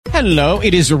Hello,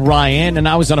 it is Ryan, and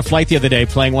I was on a flight the other day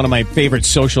playing one of my favorite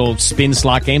social spin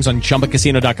slot games on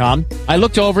ChumbaCasino.com. I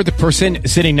looked over the person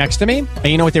sitting next to me, and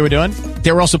you know what they were doing?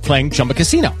 They were also playing Chumba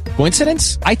Casino.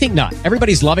 Coincidence? I think not.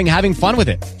 Everybody's loving having fun with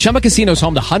it. Chumba Casino is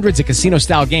home to hundreds of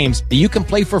casino-style games that you can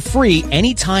play for free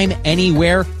anytime,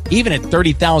 anywhere, even at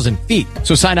 30,000 feet.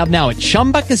 So sign up now at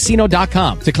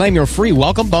ChumbaCasino.com to claim your free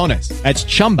welcome bonus. That's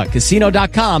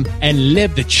ChumbaCasino.com and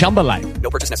live the Chumba life.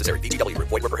 No purchase necessary. VGW.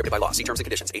 Void where prohibited by law. See terms and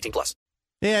conditions. 18+.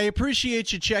 Hey, I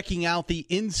appreciate you checking out the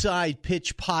Inside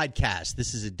Pitch podcast.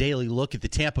 This is a daily look at the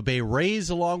Tampa Bay Rays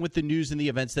along with the news and the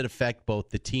events that affect both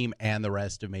the team and the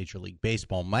rest of Major League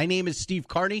Baseball. My name is Steve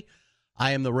Carney.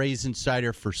 I am the Rays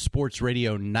insider for Sports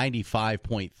Radio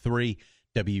 95.3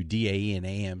 WDAE and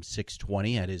AM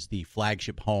 620. That is the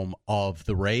flagship home of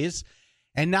the Rays.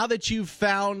 And now that you've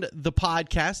found the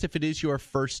podcast, if it is your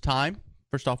first time,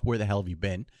 first off, where the hell have you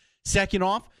been? Second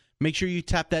off, make sure you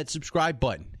tap that subscribe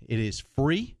button. It is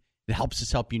free. It helps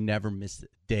us help you never miss a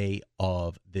day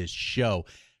of this show.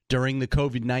 During the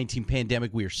COVID-19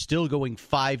 pandemic, we are still going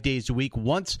 5 days a week.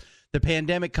 Once the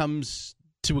pandemic comes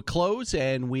to a close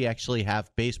and we actually have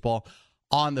baseball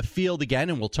on the field again,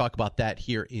 and we'll talk about that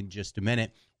here in just a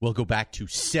minute, we'll go back to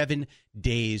 7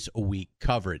 days a week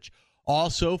coverage.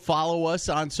 Also, follow us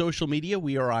on social media.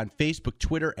 We are on Facebook,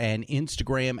 Twitter, and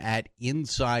Instagram at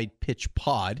Inside Pitch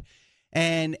Pod.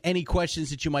 And any questions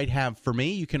that you might have for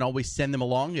me, you can always send them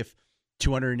along if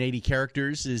 280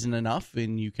 characters isn't enough,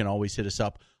 and you can always hit us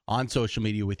up on social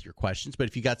media with your questions. But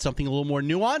if you got something a little more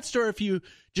nuanced, or if you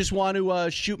just want to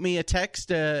shoot me a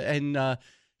text and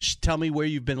tell me where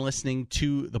you've been listening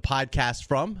to the podcast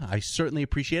from, I certainly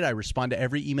appreciate it. I respond to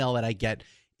every email that I get.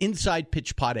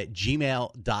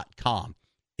 InsidePitchPod@gmail.com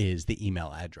is the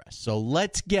email address. So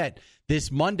let's get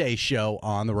this Monday show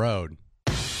on the road.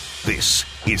 This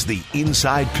is the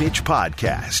Inside Pitch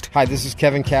Podcast. Hi, this is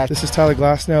Kevin Cash. This is Tyler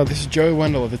Glasnow. This is Joey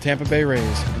Wendell of the Tampa Bay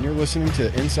Rays, and you're listening to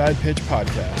the Inside Pitch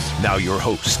Podcast. Now your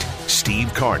host,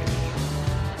 Steve Carney.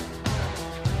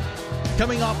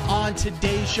 Coming up on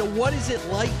today's show, what is it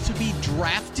like to be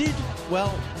drafted?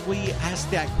 Well, we asked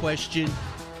that question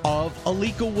of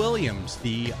Alika Williams,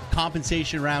 the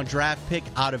compensation round draft pick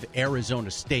out of Arizona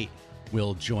State,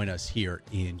 will join us here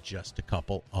in just a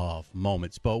couple of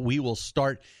moments. But we will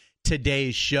start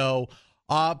today's show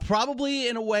probably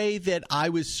in a way that I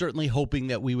was certainly hoping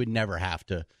that we would never have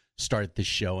to start the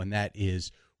show, and that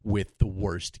is with the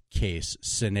worst case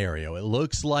scenario. It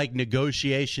looks like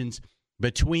negotiations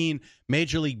between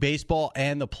Major League Baseball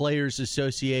and the Players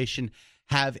Association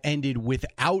have ended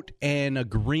without an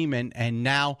agreement, and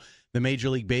now the Major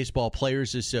League Baseball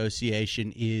Players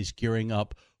Association is gearing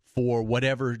up for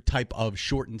whatever type of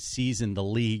shortened season the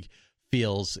league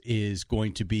feels is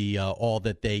going to be all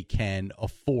that they can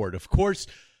afford. Of course,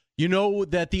 you know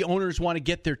that the owners want to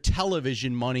get their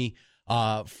television money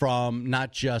from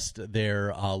not just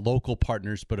their local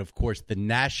partners, but of course the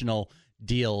national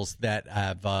deals that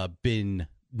have been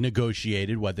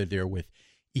negotiated, whether they're with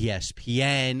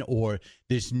ESPN or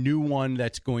this new one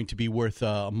that's going to be worth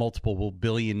multiple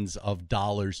billions of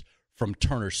dollars from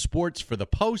Turner Sports for the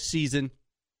postseason.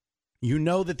 You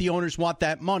know that the owners want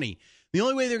that money. The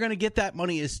only way they're going to get that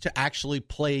money is to actually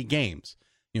play games.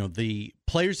 You know, the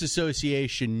Players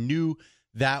Association knew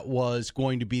that was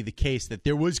going to be the case, that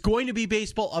there was going to be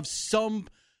baseball of some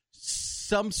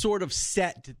sort of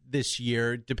set this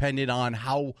year, depending on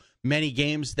how many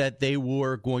games that they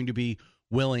were going to be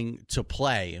willing to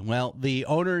play. And well, the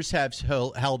owners have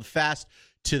held fast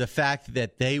to the fact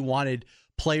that they wanted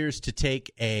players to take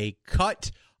a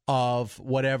cut of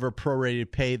whatever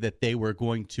prorated pay that they were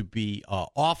going to be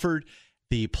offered.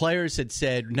 The players had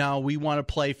said, no, we want to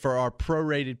play for our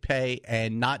prorated pay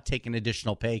and not take an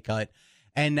additional pay cut.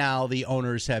 And now the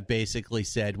owners have basically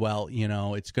said, well, you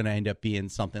know, it's going to end up being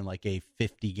something like a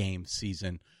 50-game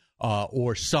season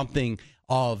or something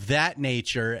of that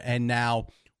nature. And now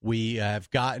we have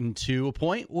gotten to a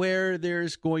point where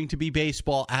there's going to be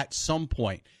baseball at some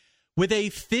point. With a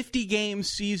 50-game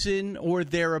season or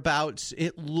thereabouts,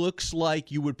 it looks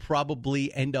like you would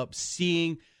probably end up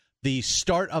seeing the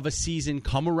start of a season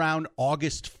come around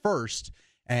August 1st.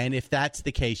 And if that's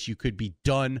the case, you could be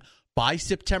done by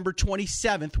September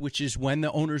 27th, which is when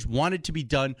the owners wanted to be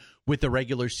done with the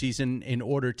regular season in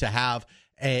order to have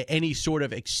any sort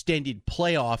of extended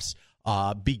playoffs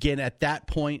begin at that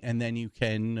point. And then you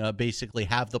can basically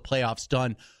have the playoffs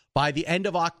done by the end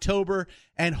of October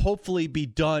and hopefully be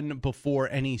done before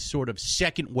any sort of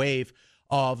second wave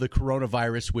of the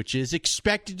coronavirus, which is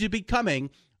expected to be coming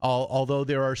Although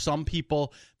there are some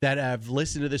people that have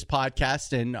listened to this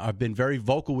podcast and have been very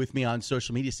vocal with me on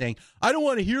social media saying, I don't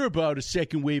want to hear about a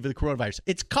second wave of the coronavirus.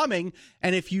 It's coming,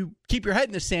 and if you keep your head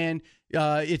in the sand,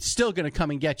 it's still going to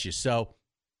come and get you. So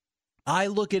I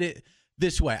look at it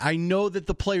this way. I know that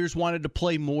the players wanted to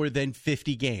play more than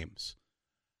 50 games.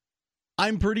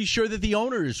 I'm pretty sure that the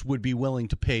owners would be willing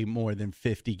to play more than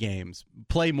 50 games,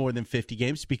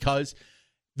 because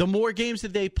the more games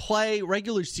that they play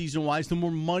regular season-wise, the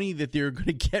more money that they're going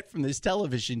to get from this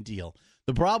television deal.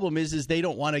 The problem is they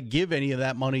don't want to give any of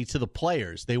that money to the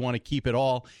players. They want to keep it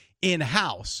all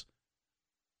in-house.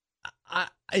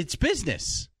 It's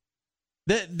business.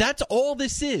 That's all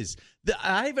this is.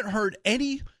 I haven't heard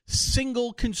any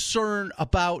single concern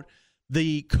about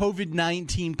the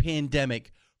COVID-19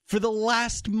 pandemic for the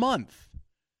last month.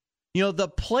 You know, the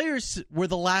players were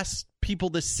the last people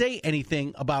to say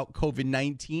anything about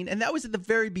COVID-19, and that was at the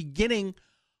very beginning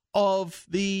of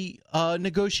the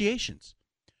negotiations.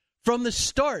 From the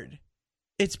start,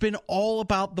 it's been all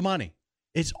about the money.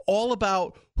 It's all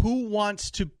about who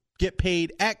wants to get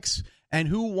paid X and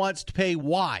who wants to pay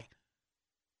Y.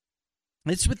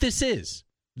 That's what this is.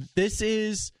 This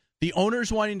is the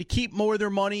owners wanting to keep more of their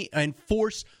money and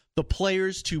force the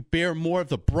players to bear more of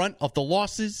the brunt of the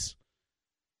losses,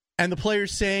 and the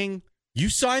players saying, you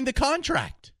signed the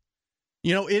contract.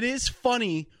 You know, it is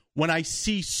funny when I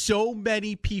see so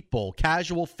many people,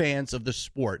 casual fans of the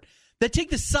sport, that take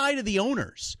the side of the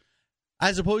owners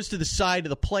as opposed to the side of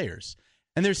the players.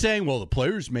 And they're saying, well, the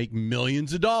players make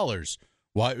millions of dollars.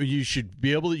 Why you should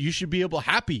be able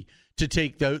happy to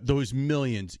take those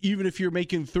millions, even if you're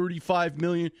making $35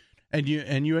 million and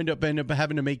you end up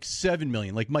having to make $7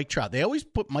 million, like Mike Trout. They always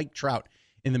put Mike Trout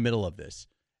in the middle of this.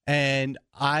 And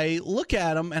I look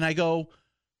at him and I go,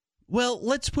 well,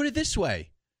 let's put it this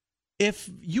way. If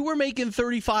you were making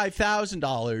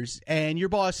 $35,000 and your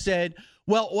boss said,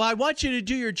 well, I want you to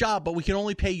do your job, but we can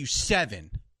only pay you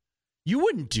 $7,000, you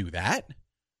wouldn't do that.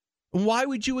 Why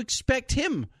would you expect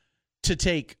him to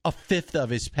take a fifth of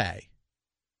his pay?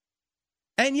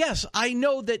 And yes, I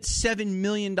know that $7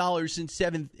 million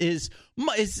is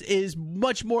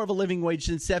much more of a living wage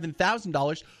than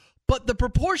 $7,000, but the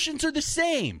proportions are the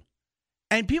same.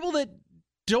 And people that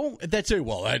say,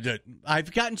 well,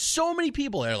 I've gotten so many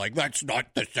people that are like, that's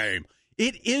not the same.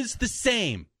 It is the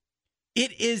same.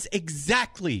 It is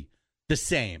exactly the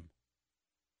same.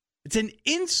 It's an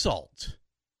insult.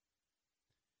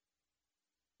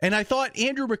 And I thought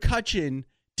Andrew McCutchen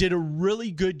did a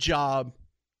really good job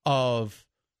of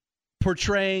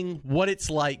portraying what it's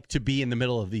like to be in the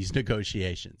middle of these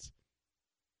negotiations.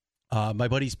 My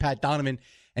buddies Pat Donovan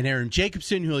and Aaron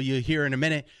Jacobson, who you'll hear in a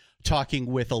minute, talking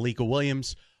with Alika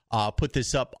Williams, put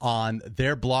this up on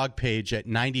their blog page at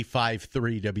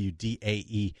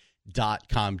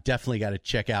 953wdae.com. Definitely got to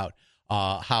check out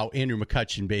how Andrew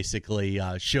McCutchen basically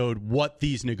showed what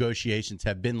these negotiations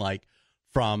have been like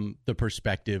from the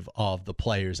perspective of the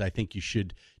players. I think you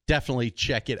should definitely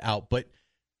check it out. But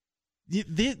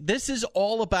this is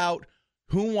all about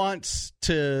who wants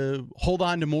to hold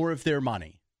on to more of their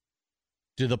money.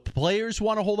 Do the players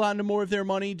want to hold on to more of their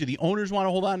money? Do the owners want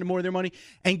to hold on to more of their money?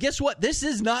 And guess what? This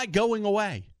is not going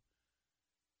away.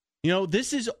 You know,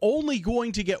 this is only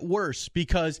going to get worse,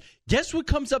 because guess what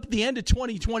comes up at the end of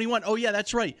 2021? Oh, yeah,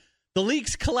 that's right. The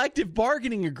league's collective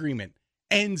bargaining agreement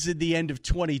ends at the end of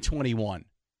 2021.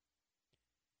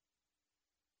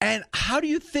 And how do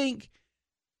you think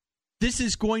this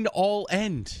is going to all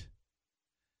end?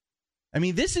 I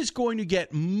mean, this is going to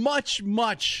get much,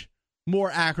 much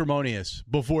more acrimonious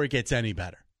before it gets any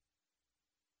better.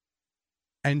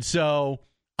 And so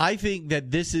I think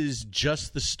that this is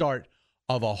just the start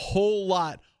of a whole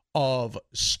lot of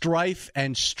strife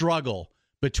and struggle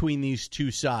between these two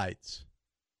sides.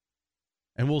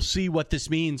 And we'll see what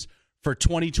this means for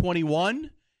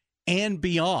 2021 and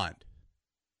beyond.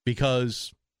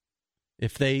 Because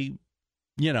if they,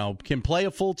 can play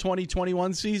a full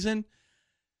 2021 season,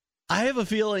 I have a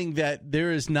feeling that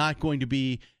there is not going to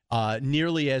be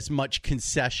nearly as much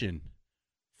concession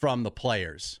from the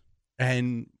players.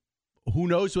 And who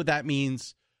knows what that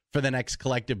means for the next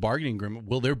collective bargaining agreement.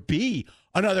 Will there be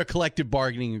another collective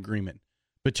bargaining agreement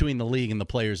between the league and the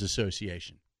Players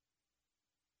Association?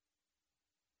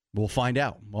 We'll find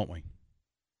out, won't we?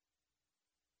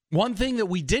 One thing that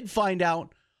we did find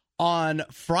out on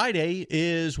Friday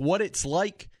is what it's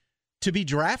like to be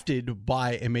drafted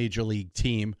by a major league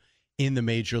team in the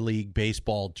Major League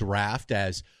Baseball draft,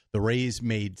 as the Rays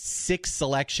made 6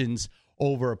 selections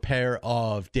over a pair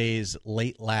of days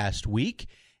late last week.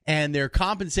 And their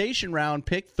compensation round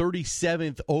pick,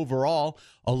 37th overall,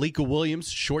 Alika Williams,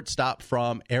 shortstop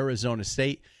from Arizona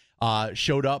State,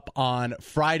 showed up on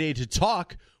Friday to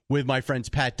talk with my friends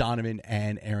Pat Donovan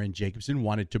and Aaron Jacobson.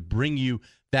 Wanted to bring you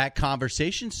that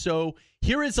conversation. So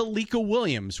here is Alika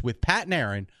Williams with Pat and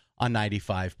Aaron on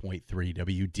 95.3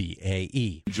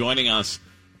 WDAE. Joining us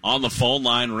on the phone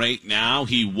line right now,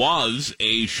 he was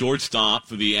a shortstop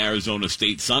for the Arizona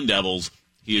State Sun Devils.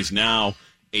 He is now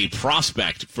a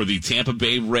prospect for the Tampa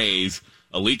Bay Rays.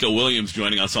 Alika Williams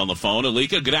joining us on the phone.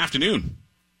 Alika, good afternoon.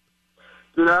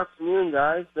 Good afternoon,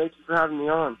 guys. Thank you for having me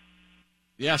on.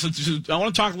 Yeah, so I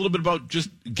want to talk a little bit about just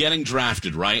getting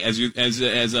drafted, right?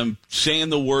 As I'm saying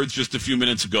the words just a few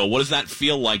minutes ago, what does that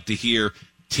feel like to hear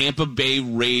Tampa Bay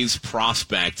Rays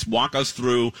prospects? Walk us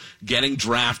through getting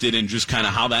drafted and just kind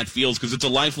of how that feels, because it's a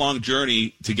lifelong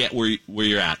journey to get where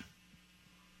you're at.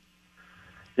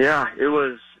 Yeah, it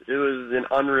was an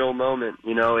unreal moment.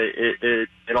 You know,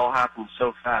 it all happened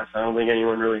so fast. I don't think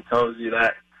anyone really tells you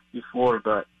that before,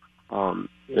 but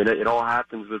it all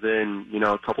happens within, you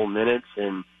know, a couple minutes,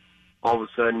 and all of a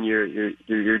sudden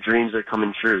your dreams are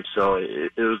coming true. So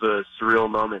it was a surreal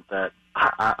moment that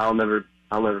I'll never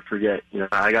forget. You know,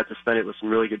 I got to spend it with some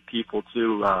really good people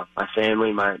too. My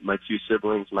family, my two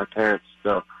siblings, my parents.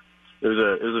 So it was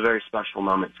a very special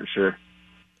moment for sure.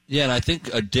 Yeah, and I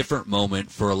think a different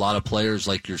moment for a lot of players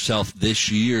like yourself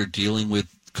this year dealing with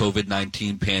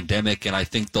COVID-19 pandemic, and I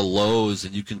think the lows,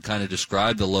 and you can kind of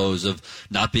describe the lows of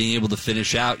not being able to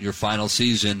finish out your final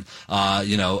season,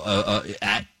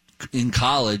 in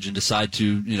college, and decide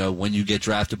to, you know, when you get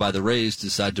drafted by the Rays,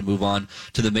 decide to move on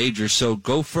to the majors. So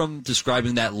go from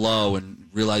describing that low and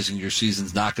realizing your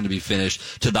season's not going to be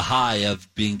finished to the high of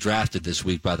being drafted this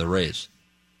week by the Rays.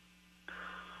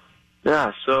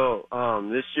 Yeah, so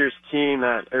this year's team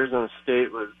at Arizona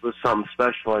State was something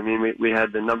special. I mean, we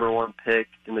had the number one pick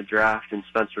in the draft in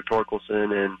Spencer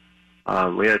Torkelson,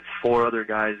 and we had four other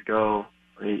guys go,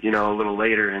 you know, a little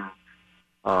later. And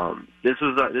this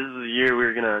was the year we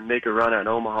were going to make a run at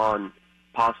Omaha and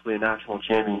possibly a national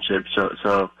championship.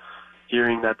 So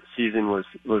hearing that the season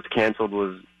was canceled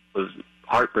was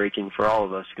heartbreaking for all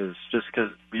of us, because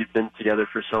we've been together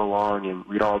for so long and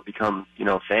we'd all become, you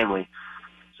know, family.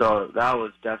 So that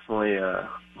was definitely a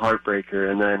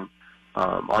heartbreaker. And then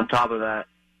on top of that,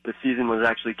 the season was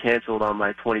actually canceled on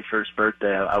my 21st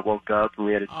birthday. I woke up and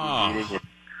we had a team meeting.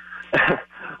 And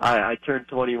I turned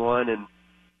 21, and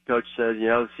Coach said, you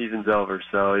know, the season's over.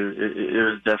 So it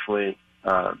was definitely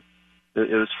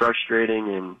it was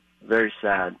frustrating and very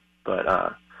sad.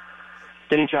 But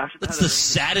getting drafted. That's the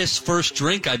saddest first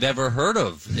drink I've ever heard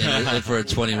of for a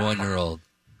 21-year-old.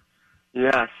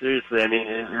 Yeah, seriously. I mean,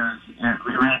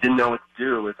 we really didn't know what to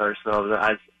do with ourselves.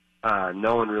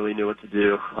 No one really knew what to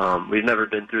do. We've never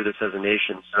been through this as a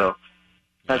nation, so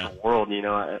as a world, you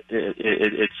know,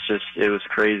 it was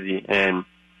crazy. And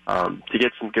to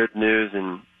get some good news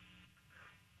and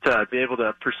to be able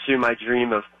to pursue my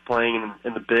dream of playing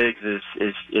in the bigs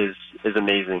is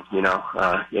amazing. You know,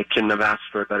 I couldn't have asked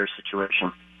for a better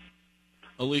situation.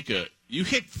 Alika, you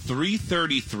hit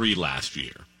 .333 last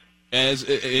year. As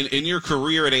in your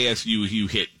career at ASU, you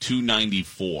hit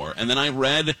 .294, and then I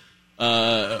read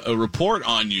a report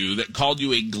on you that called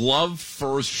you a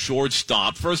glove-first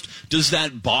shortstop. First, does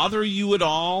that bother you at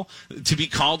all to be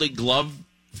called a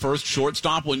glove-first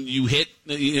shortstop when you hit,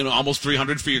 you know, almost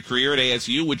 300 for your career at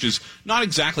ASU, which is not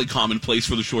exactly commonplace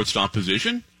for the shortstop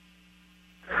position?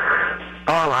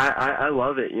 I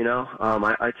love it. You know,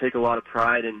 I take a lot of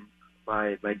pride in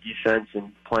my defense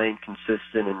and playing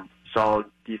consistent and solid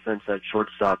defense at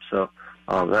shortstop, so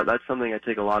that's something I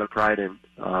take a lot of pride in.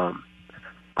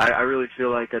 I really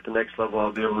feel like at the next level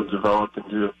I'll be able to develop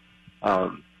into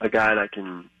a guy that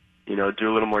can, you know, do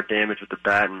a little more damage with the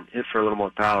bat and hit for a little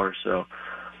more power. So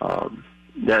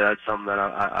that's something that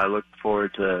I look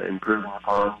forward to improving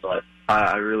upon. But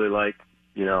I really like,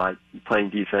 you know,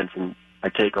 playing defense, and I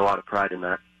take a lot of pride in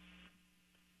that.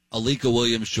 Alika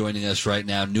Williams joining us right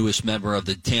now, newest member of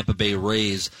the Tampa Bay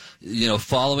Rays. You know,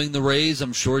 following the Rays,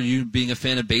 I'm sure you, being a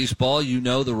fan of baseball, you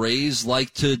know the Rays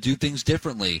like to do things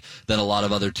differently than a lot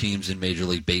of other teams in Major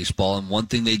League Baseball. And one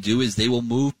thing they do is they will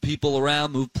move people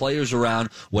around, move players around,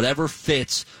 whatever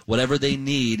fits, whatever they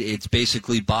need. It's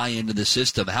basically buy into the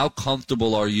system. How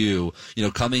comfortable are you, you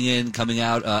know, coming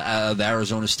out of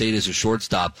Arizona State as a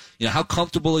shortstop? You know, how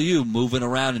comfortable are you moving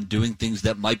around and doing things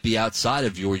that might be outside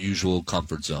of your usual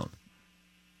comfort zone?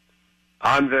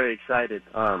 I'm very excited.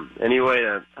 Any way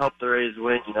to help the Rays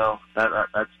win, you know,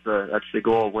 that's the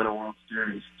goal, win a World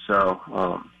Series. So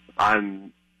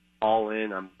I'm all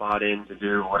in. I'm bought in to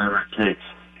do whatever it takes.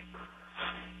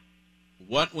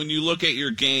 When you look at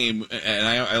your game, and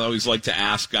I always like to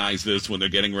ask guys this when they're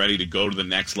getting ready to go to the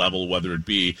next level, whether it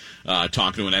be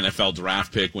talking to an NFL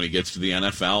draft pick when he gets to the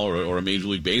NFL or a Major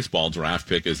League Baseball draft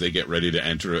pick as they get ready to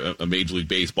enter a Major League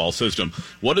Baseball system.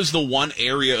 What is the one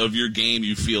area of your game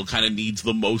you feel kind of needs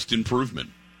the most improvement?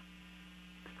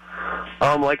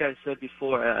 Like I said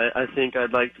before, I think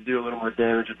I'd like to do a little more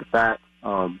damage with the bat.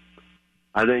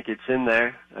 I think it's in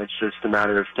there. It's just a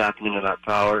matter of tapping into that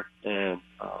power, and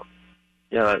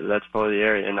that's probably the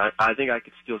area. And I think I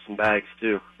could steal some bags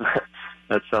too.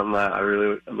 That's something that I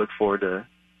really look forward to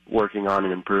working on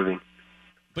and improving.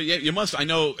 But yeah, you must. I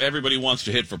know everybody wants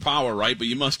to hit for power, right? But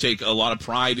you must take a lot of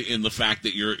pride in the fact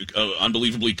that you're an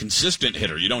unbelievably consistent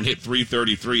hitter. You don't hit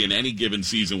 333 in any given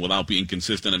season without being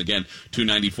consistent, and again,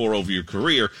 294 over your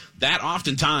career. That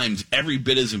oftentimes every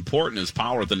bit as important as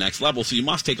power at the next level. So you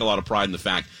must take a lot of pride in the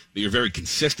fact that you're very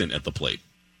consistent at the plate.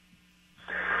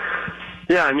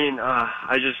 Yeah, I mean,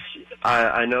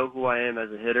 I know who I am as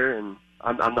a hitter, and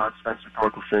I'm not Spencer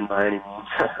Torkelson by any means.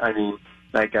 I mean,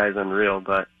 that guy's unreal,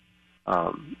 but.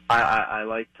 I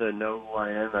like to know who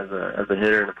I am as a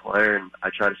hitter and a player, and I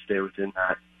try to stay within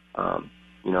that.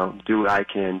 Do what I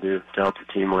can do to help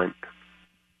the team win.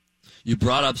 You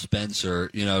brought up Spencer.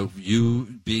 You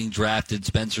being drafted,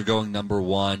 Spencer going number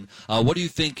 1. What do you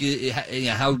think?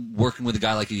 How working with a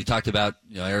guy like you talked about,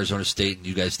 Arizona State, and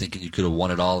you guys thinking you could have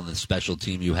won it all in the special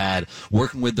team you had.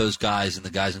 Working with those guys and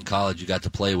the guys in college you got to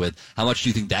play with, how much do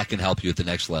you think that can help you at the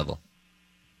next level?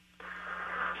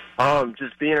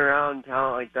 Just being around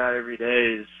talent like that every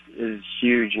day is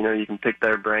huge. You can pick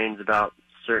their brains about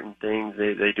certain things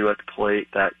they do at the plate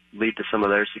that lead to some of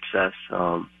their success.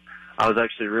 I was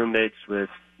actually roommates with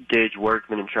Gage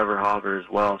Workman and Trevor Hauber as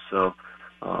well, so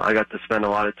I got to spend a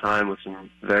lot of time with some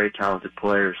very talented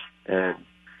players, and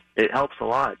it helps a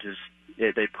lot.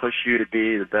 They push you to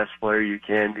be the best player you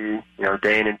can be,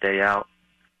 day in and day out.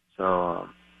 So,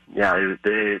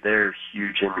 they're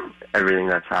huge in everything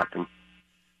that's happened.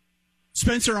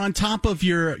 Spencer, on top of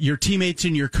your teammates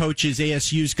and your coaches,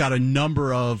 ASU's got a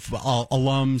number of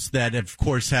alums that, of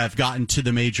course, have gotten to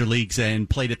the major leagues and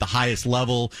played at the highest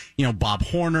level. Bob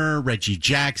Horner, Reggie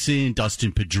Jackson,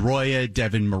 Dustin Pedroia,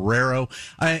 Devin Marrero.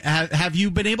 Have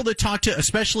you been able to talk to,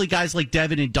 especially guys like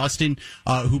Devin and Dustin,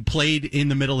 who played in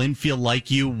the middle infield like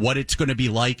you, what it's going to be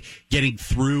like getting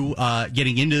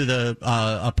into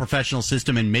the professional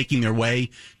system and making their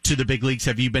way to the big leagues?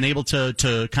 Have you been able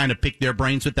to kind of pick their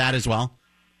brains with that as well?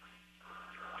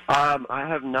 I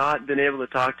have not been able to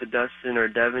talk to Dustin or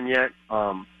Devin yet.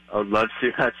 I would love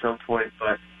to at some point,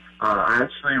 but I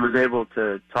actually was able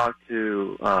to talk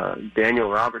to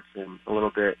Daniel Robertson a little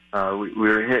bit. We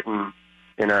were hitting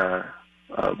in a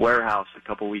warehouse a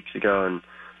couple weeks ago,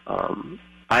 and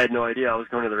I had no idea. I was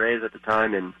going to the Rays at the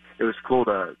time, and it was cool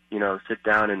to sit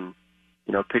down and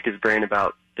pick his brain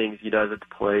about things he does at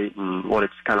the plate and what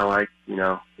it's kind of like,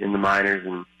 in the minors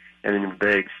and in the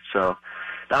bigs. So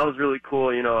that was really cool.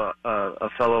 A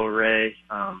fellow Ray,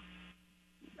 I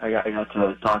got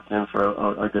to talk to him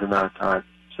for a good amount of time.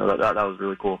 So that was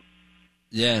really cool.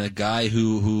 Yeah, and a guy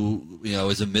who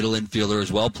is a middle infielder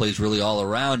as well, plays really all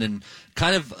around. And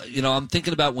kind of, I'm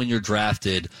thinking about when you're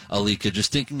drafted, Alika,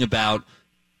 just thinking about,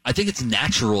 I think it's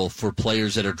natural for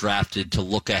players that are drafted to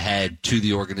look ahead to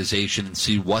the organization and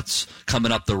see what's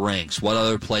coming up the ranks, what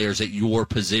other players at your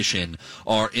position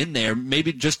are in there,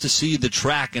 maybe just to see the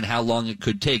track and how long it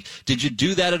could take. Did you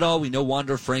do that at all? We know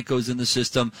Wander Franco's in the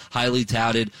system, highly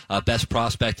touted, best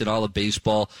prospect in all of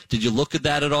baseball. Did you look at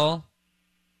that at all?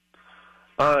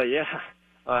 Yeah.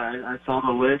 I saw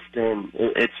the list, and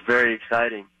it's very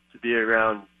exciting to be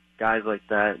around guys like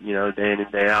that, day in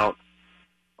and day out.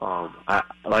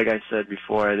 Like I said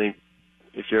before, I think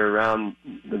if you're around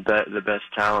the best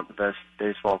talent, the best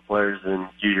baseball players, then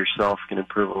you yourself can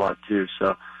improve a lot too.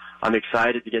 So I'm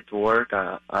excited to get to work.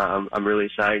 I'm really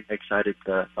excited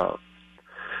to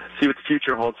see what the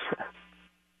future holds.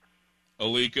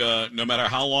 Alika, no matter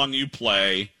how long you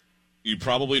play, you're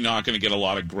probably not going to get a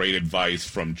lot of great advice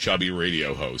from chubby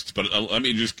radio hosts. But let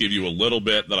me just give you a little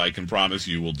bit that I can promise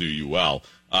you will do you well.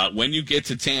 When you get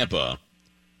to Tampa,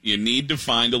 you need to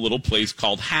find a little place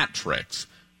called Hat Tricks.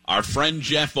 Our friend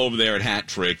Jeff over there at Hat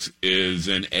Tricks is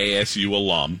an ASU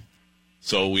alum,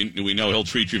 so we know he'll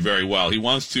treat you very well. He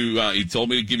wants to. He told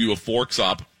me to give you a Forks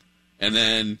Up, and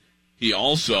then he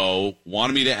also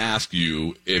wanted me to ask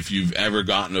you if you've ever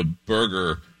gotten a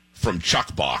burger from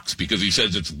Chuck Box, because he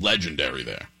says it's legendary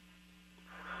there.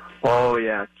 Oh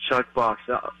yeah, Chuck Box.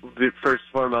 First and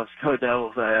foremost, go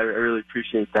Devils. I really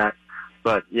appreciate that.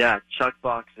 But yeah, Chuck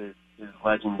Box is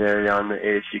legendary on the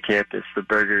ASU campus. The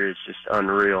burger is just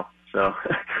unreal. So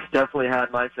definitely had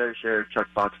my fair share of Chuck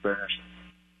Box burgers.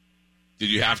 Did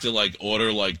you have to like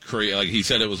order like like he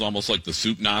said it was almost like the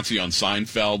soup Nazi on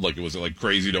Seinfeld, like it was like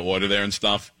crazy to order there and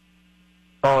stuff?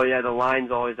 Oh yeah, the line's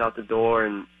always out the door,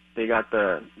 and they got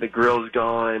the grills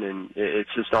going, and it's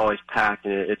just always packed,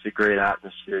 and it's a great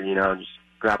atmosphere. You know, just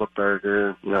grab a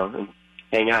burger, you know, and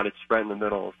hang out. It's right in the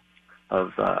middle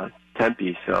of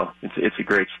Tempe, so it's a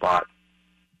great spot.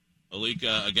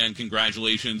 Alika, again,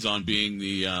 congratulations on being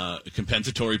the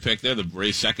compensatory pick there, the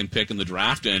Rays' second pick in the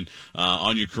draft, and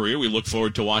on your career. We look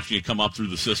forward to watching you come up through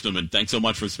the system, and thanks so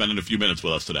much for spending a few minutes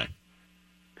with us today.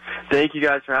 Thank you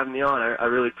guys for having me on. I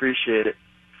really appreciate it.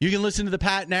 You can listen to the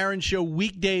Pat and Aaron Show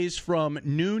weekdays from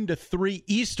noon to 3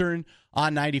 Eastern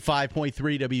on 95.3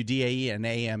 WDAE and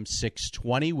AM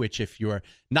 620, which if you're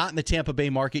not in the Tampa Bay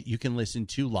market, you can listen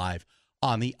to live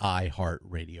on the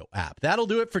iHeartRadio app. That'll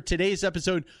do it for today's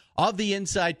episode of the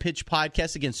Inside Pitch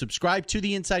Podcast. Again, subscribe to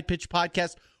the Inside Pitch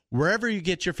Podcast wherever you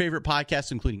get your favorite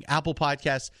podcasts, including Apple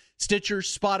Podcasts, Stitcher,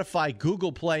 Spotify,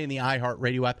 Google Play, and the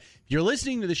iHeartRadio app. If you're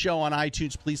listening to the show on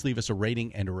iTunes, please leave us a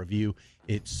rating and a review.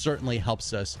 It certainly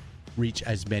helps us reach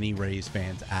as many Rays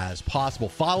fans as possible.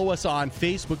 Follow us on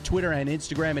Facebook, Twitter, and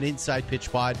Instagram at Inside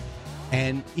Pitch Pod.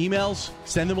 And emails,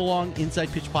 send them along,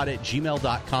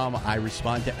 insidepitchpod@gmail.com. I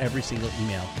respond to every single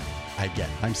email I get.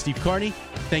 I'm Steve Carney.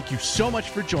 Thank you so much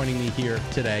for joining me here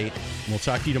today. And we'll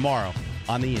talk to you tomorrow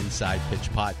on the Inside Pitch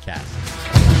Podcast.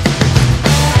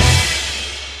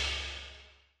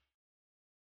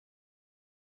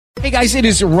 Hey guys, it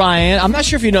is Ryan. I'm not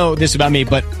sure if you know this about me,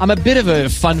 but I'm a bit of a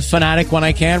fun fanatic when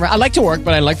I can. I like to work,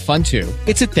 but I like fun too.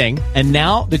 It's a thing. And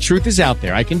now the truth is out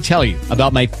there. I can tell you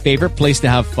about my favorite place to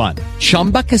have fun.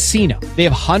 Chumba Casino. They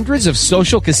have hundreds of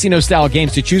social casino style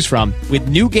games to choose from with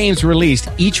new games released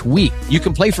each week. You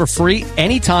can play for free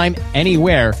anytime,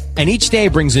 anywhere. And each day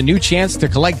brings a new chance to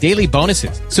collect daily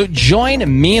bonuses. So join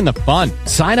me in the fun.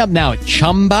 Sign up now at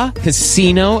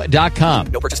ChumbaCasino.com.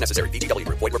 No purchase necessary. VGW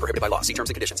Group. Void where prohibited by law. See terms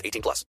and conditions. 18+.